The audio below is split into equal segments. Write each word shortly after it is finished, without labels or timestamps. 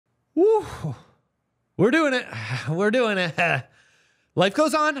Woo. We're doing it. We're doing it. Life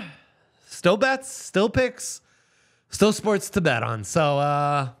goes on. Still bets, still picks, still sports to bet on.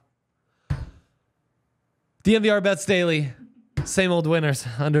 So, DNVR bets daily. Same old winners,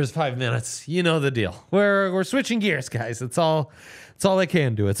 under 5 minutes. You know the deal. We're switching gears, guys. It's all I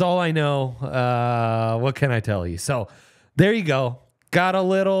can do. It's all I know. What can I tell you? So there you go. Got a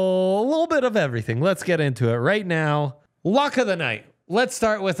little bit of everything. Let's get into it right now. Lock of the night. Let's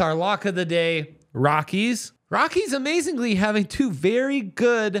start with our lock of the day. Rockies. Rockies amazingly having two very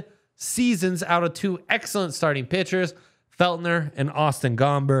good seasons out of two excellent starting pitchers, Feltner and Austin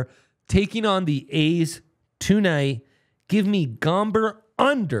Gomber, taking on the A's tonight. Give me Gomber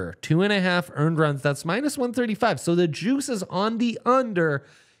under 2.5 earned runs. That's -135. So the juice is on the under.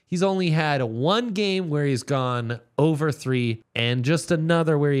 He's only had one game where he's gone over 3 and just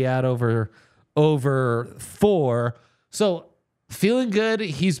another where he had over 4. So feeling good.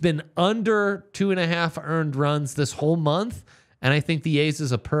 He's been under 2.5 earned runs this whole month. And I think the A's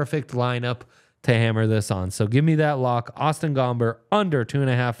is a perfect lineup to hammer this on. So give me that lock. Austin Gomber under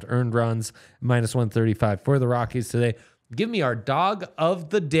 2.5 earned runs, -135 for the Rockies today. Give me our dog of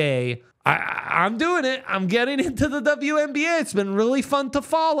the day. I'm doing it. I'm getting into the WNBA. It's been really fun to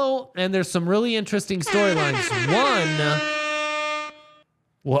follow, and there's some really interesting storylines. One,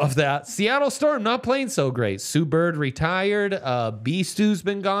 love that. Seattle Storm not playing so great. Sue Bird retired. B-Stew's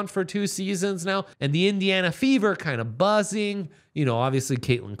been gone for 2 seasons now, and the Indiana Fever kind of buzzing. You know, obviously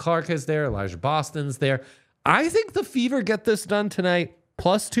Caitlin Clark is there. Elijah Boston's there. I think the Fever get this done tonight,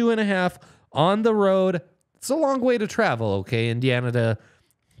 +2.5 on the road. It's a long way to travel, okay, Indiana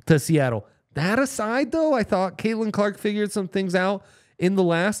to Seattle. That aside, though, I thought Caitlin Clark figured some things out in the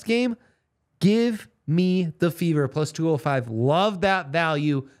last game. Give me the Fever, +205. Love that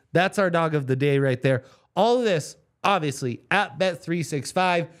value. That's our dog of the day right there. All of this, obviously, at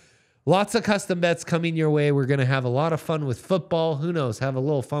Bet365. Lots of custom bets coming your way. We're going to have a lot of fun with football. Who knows? Have a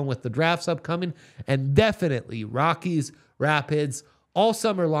little fun with the drafts upcoming. And definitely Rockies, Rapids, all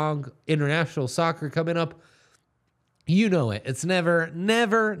summer long. International soccer coming up. You know it. It's never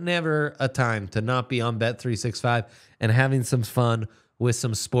a time to not be on Bet365 and having some fun with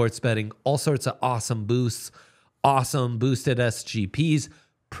some sports betting. All sorts of awesome boosts, awesome boosted SGPs,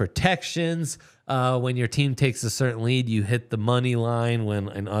 protections. When your team takes a certain lead, you hit the money line when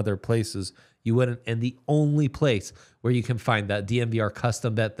in other places you wouldn't. And the only place where you can find that DNVR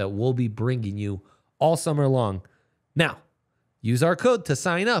custom bet that we'll be bringing you all summer long. Now, use our code to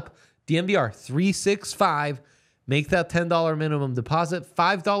sign up. DNVR365. Make that $10 minimum deposit,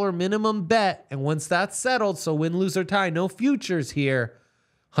 $5 minimum bet. And once that's settled, so win, lose, or tie, no futures here,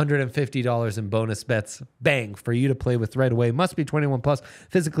 $150 in bonus bets. Bang, for you to play with right away. Must be 21 plus,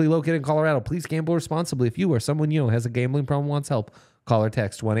 physically located in Colorado. Please gamble responsibly. If you or someone you know has a gambling problem, wants help, call or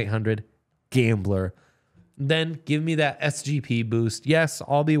text 1-800-GAMBLER. Then give me that SGP boost. Yes,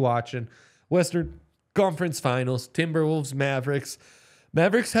 I'll be watching. Western Conference Finals, Timberwolves, Mavericks.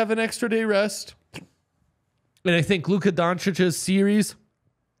 Mavericks have an extra day rest. And I think Luka Doncic's series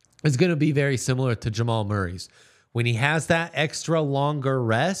is going to be very similar to Jamal Murray's. When he has that extra longer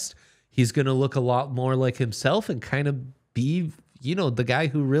rest, he's going to look a lot more like himself and kind of be, you know, the guy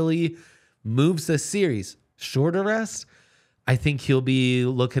who really moves the series. Shorter rest, I think he'll be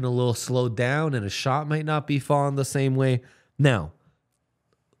looking a little slowed down and his shot might not be falling the same way. Now,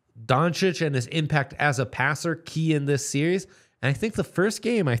 Doncic and his impact as a passer, key in this series. And I think the first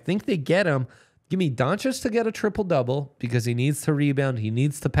game, I think they get him. Give me Doncic to get a triple-double because he needs to rebound. He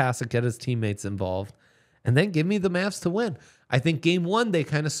needs to pass it, get his teammates involved. And then give me the Mavs to win. I think game 1, they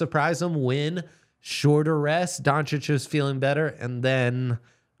kind of surprise them, win, shorter rest. Doncic is feeling better. And then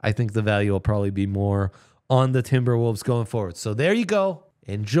I think the value will probably be more on the Timberwolves going forward. So there you go.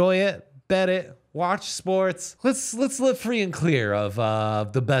 Enjoy it. Bet it. Watch sports. Let's live free and clear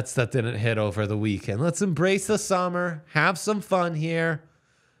of the bets that didn't hit over the weekend. Let's embrace the summer. Have some fun here.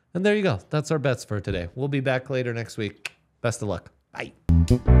 And there you go. That's our bets for today. We'll be back later next week. Best of luck. Bye.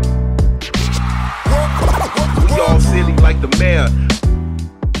 We all silly like the mayor.